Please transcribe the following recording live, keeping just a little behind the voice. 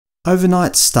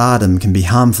Overnight stardom can be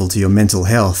harmful to your mental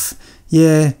health.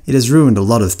 Yeah, it has ruined a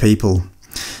lot of people.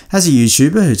 As a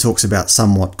YouTuber who talks about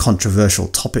somewhat controversial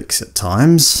topics at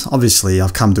times, obviously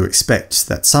I've come to expect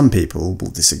that some people will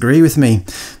disagree with me.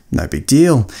 No big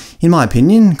deal. In my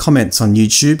opinion, comments on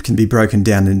YouTube can be broken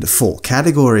down into 4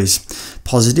 categories: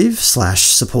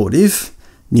 positive/supportive,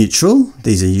 neutral,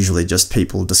 these are usually just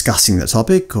people discussing the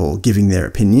topic or giving their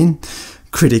opinion,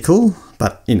 critical,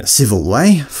 but in a civil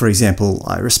way. For example,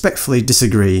 I respectfully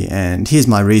disagree and here's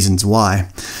my reasons why.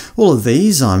 All of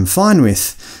these I'm fine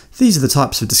with. These are the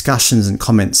types of discussions and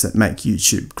comments that make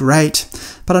YouTube great,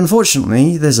 but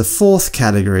unfortunately there's a 4th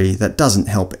category that doesn't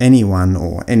help anyone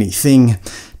or anything.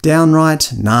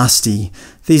 Downright nasty.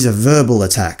 These are verbal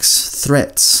attacks,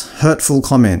 threats, hurtful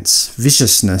comments,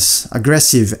 viciousness,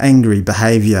 aggressive, angry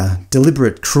behaviour,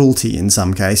 deliberate cruelty in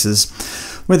some cases.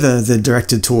 Whether they're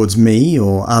directed towards me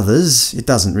or others, it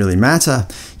doesn't really matter.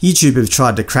 YouTube have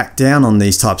tried to crack down on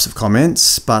these types of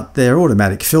comments, but their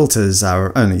automatic filters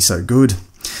are only so good.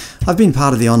 I've been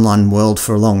part of the online world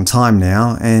for a long time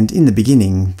now, and in the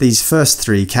beginning, these first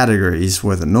 3 categories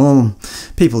were the norm.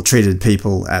 People treated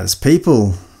people as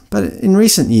people. But in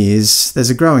recent years, there's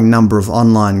a growing number of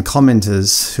online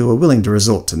commenters who are willing to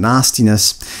resort to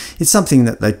nastiness. It's something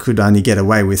that they could only get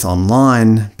away with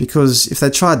online, because if they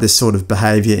tried this sort of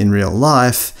behaviour in real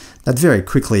life, they'd very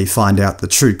quickly find out the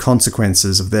true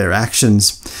consequences of their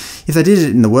actions. If they did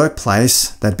it in the workplace,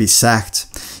 they'd be sacked.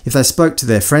 If they spoke to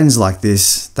their friends like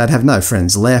this, they'd have no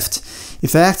friends left.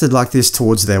 If they acted like this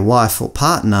towards their wife or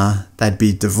partner, they'd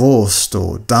be divorced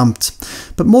or dumped.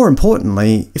 But more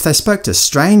importantly, if they spoke to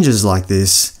strangers like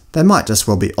this, they might just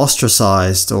well be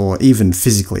ostracised or even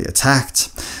physically attacked.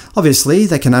 Obviously,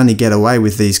 they can only get away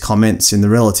with these comments in the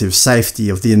relative safety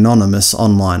of the anonymous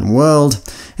online world,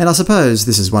 and I suppose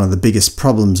this is one of the biggest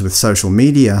problems with social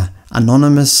media: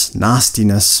 anonymous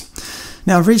nastiness.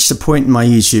 Now, I've reached a point in my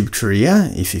YouTube career,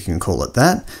 if you can call it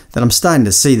that I'm starting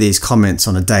to see these comments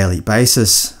on a daily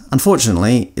basis.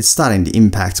 Unfortunately, it's starting to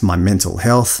impact my mental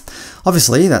health.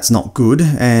 Obviously, that's not good,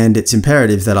 and it's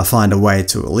imperative that I find a way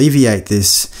to alleviate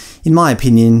this. In my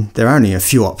opinion, there are only a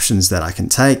few options that I can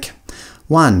take.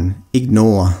 1.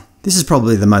 Ignore. This is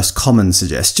probably the most common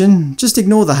suggestion. Just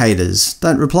ignore the haters.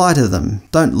 Don't reply to them.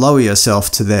 Don't lower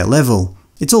yourself to their level.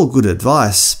 It's all good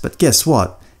advice, but guess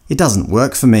what? It doesn't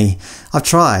work for me. I've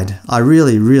tried. I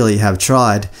really have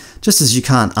tried. Just as you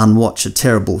can't unwatch a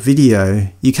terrible video,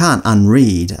 you can't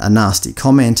unread a nasty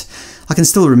comment. I can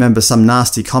still remember some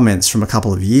nasty comments from a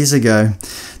couple of years ago.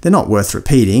 They're not worth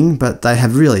repeating, but they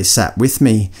have really sat with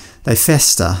me. They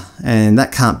fester, and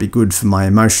that can't be good for my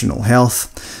emotional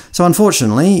health. So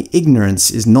unfortunately,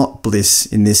 ignorance is not bliss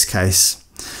in this case.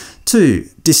 2.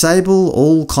 Disable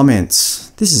all comments.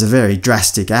 This is a very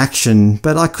drastic action,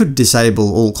 but I could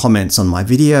disable all comments on my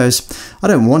videos. I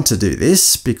don't want to do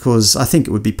this because I think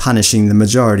it would be punishing the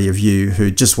majority of you who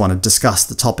just want to discuss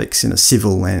the topics in a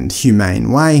civil and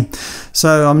humane way.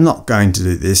 So I'm not going to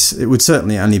do this. It would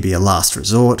certainly only be a last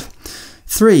resort.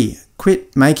 3.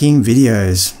 Quit making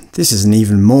videos. This is an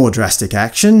even more drastic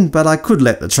action, but I could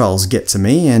let the trolls get to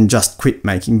me and just quit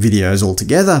making videos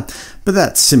altogether, but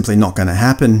that's simply not going to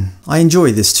happen. I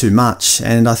enjoy this too much,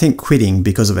 and I think quitting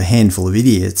because of a handful of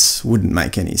idiots wouldn't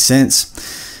make any sense.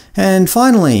 And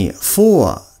finally,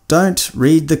 4. Don't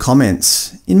read the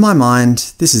comments. In my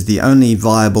mind, this is the only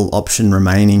viable option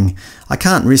remaining. I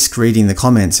can't risk reading the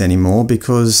comments anymore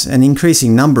because an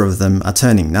increasing number of them are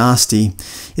turning nasty.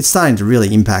 It's starting to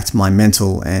really impact my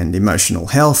mental and emotional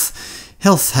health.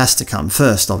 Health has to come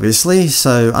first, obviously,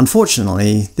 so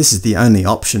unfortunately, this is the only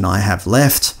option I have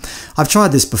left. I've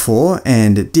tried this before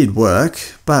and it did work,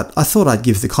 but I thought I'd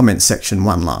give the comment section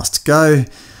one last go.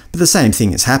 But the same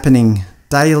thing is happening.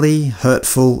 Daily,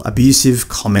 hurtful, abusive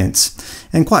comments.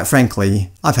 And quite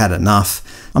frankly, I've had enough.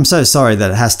 I'm so sorry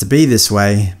that it has to be this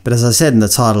way, but as I said in the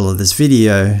title of this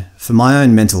video, for my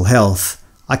own mental health,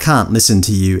 I can't listen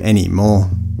to you anymore.